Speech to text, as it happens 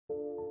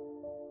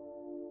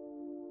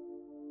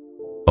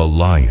A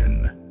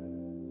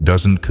lion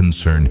doesn't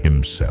concern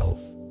himself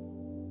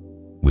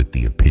with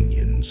the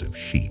opinions of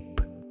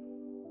sheep.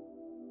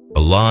 A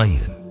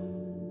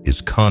lion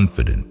is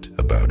confident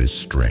about his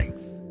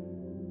strength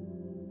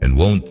and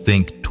won't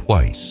think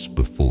twice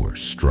before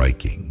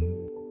striking.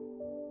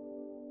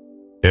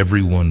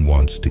 Everyone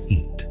wants to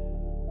eat,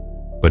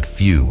 but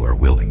few are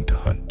willing to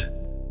hunt.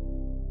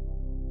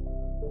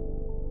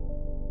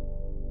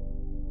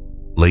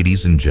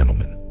 Ladies and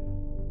gentlemen,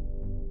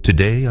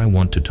 today I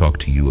want to talk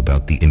to you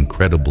about the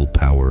incredible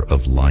power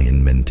of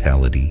lion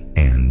mentality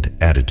and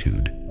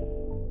attitude.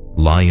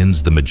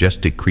 Lions, the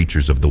majestic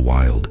creatures of the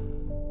wild,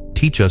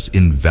 teach us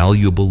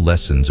invaluable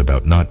lessons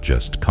about not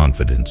just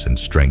confidence and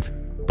strength,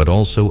 but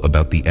also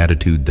about the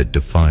attitude that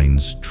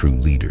defines true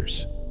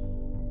leaders.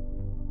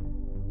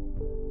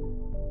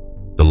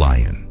 The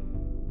lion.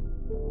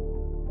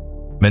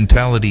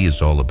 Mentality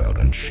is all about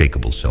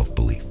unshakable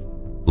self-belief.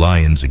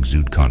 Lions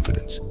exude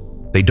confidence.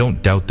 They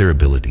don't doubt their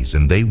abilities,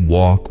 and they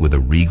walk with a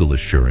regal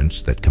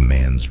assurance that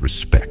commands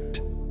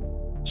respect.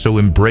 So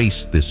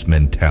embrace this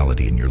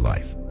mentality in your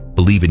life.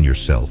 Believe in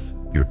yourself,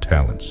 your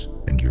talents,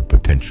 and your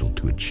potential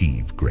to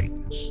achieve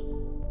greatness.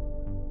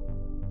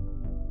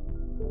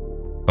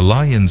 A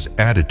lion's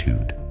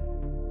attitude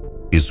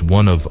is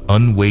one of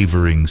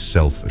unwavering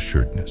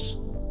self-assuredness.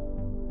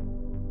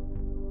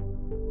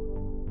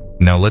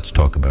 Now let's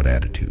talk about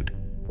attitude.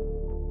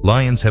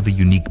 Lions have a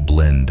unique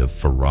blend of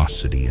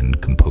ferocity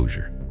and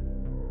composure.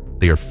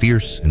 They are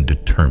fierce and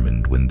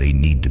determined when they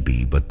need to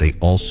be, but they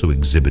also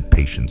exhibit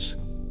patience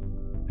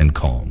and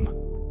calm.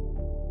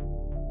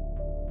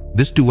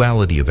 This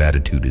duality of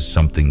attitude is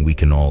something we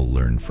can all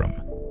learn from.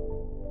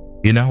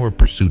 In our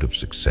pursuit of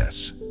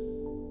success,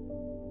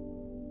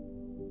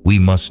 we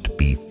must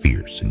be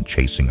fierce in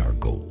chasing our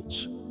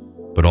goals,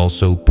 but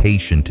also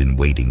patient in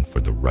waiting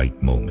for the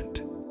right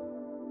moment.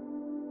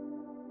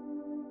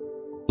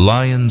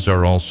 Lions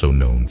are also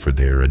known for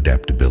their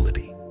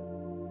adaptability.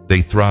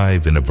 They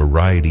thrive in a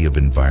variety of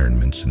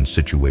environments and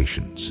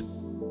situations.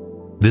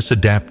 This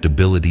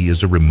adaptability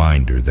is a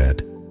reminder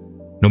that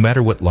no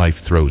matter what life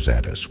throws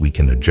at us, we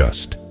can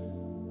adjust,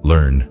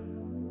 learn,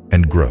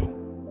 and grow.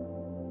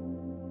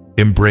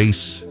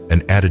 Embrace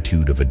an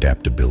attitude of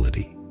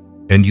adaptability,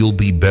 and you'll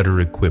be better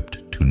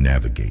equipped to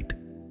navigate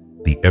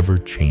the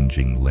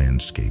ever-changing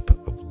landscape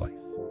of life.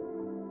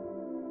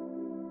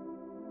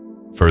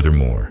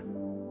 Furthermore,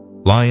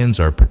 lions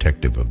are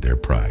protective of their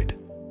pride,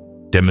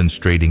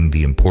 demonstrating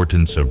the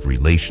importance of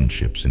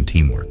relationships and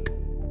teamwork.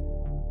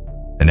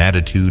 An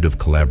attitude of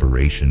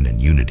collaboration and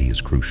unity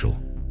is crucial.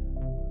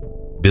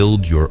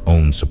 Build your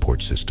own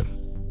support system.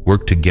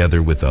 Work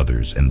together with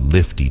others and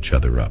lift each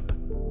other up.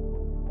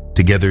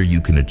 Together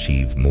you can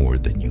achieve more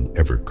than you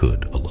ever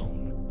could alone.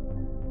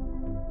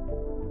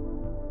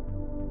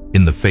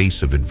 In the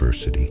face of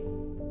adversity,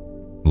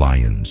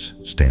 lions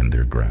stand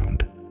their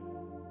ground.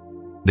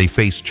 They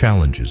face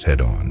challenges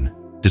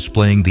head-on,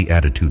 displaying the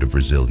attitude of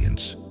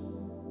resilience.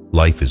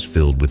 Life is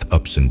filled with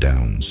ups and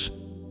downs,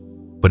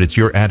 but it's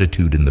your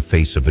attitude in the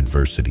face of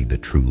adversity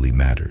that truly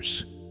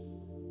matters.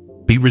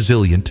 Be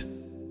resilient,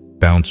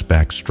 bounce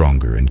back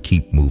stronger, and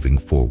keep moving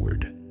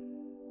forward.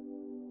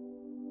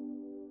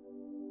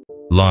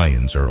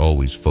 Lions are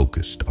always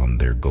focused on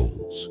their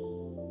goals.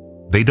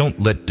 They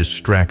don't let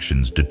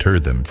distractions deter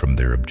them from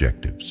their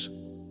objectives.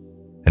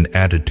 An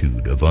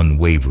attitude of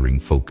unwavering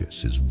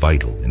focus is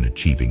vital in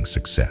achieving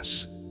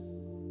success.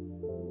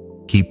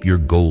 Keep your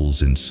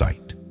goals in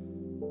sight.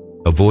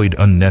 Avoid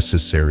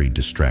unnecessary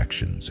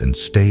distractions and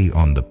stay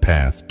on the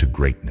path to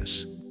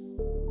greatness.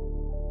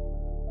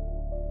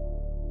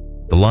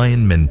 The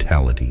lion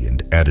mentality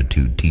and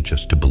attitude teach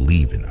us to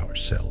believe in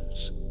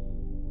ourselves.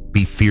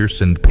 Be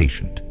fierce and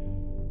patient.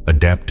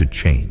 Adapt to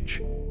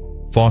change.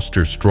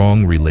 Foster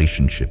strong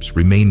relationships,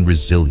 remain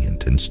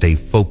resilient, and stay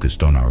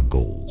focused on our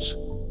goals.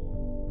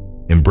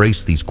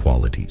 Embrace these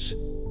qualities,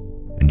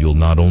 and you'll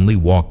not only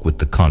walk with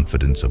the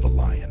confidence of a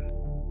lion,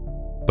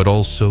 but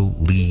also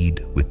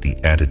lead with the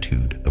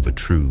attitude of a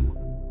true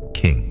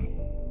king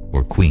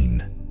or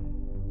queen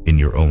in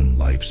your own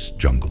life's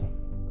jungle.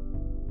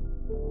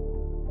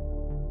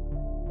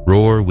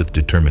 Roar with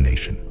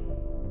determination.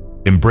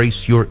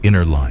 Embrace your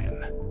inner lion,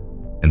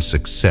 and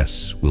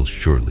success will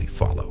surely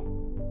follow.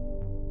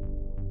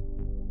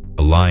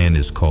 A lion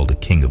is called a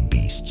king of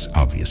beasts,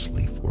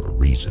 obviously, for a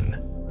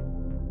reason.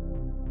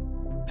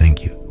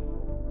 Thank you.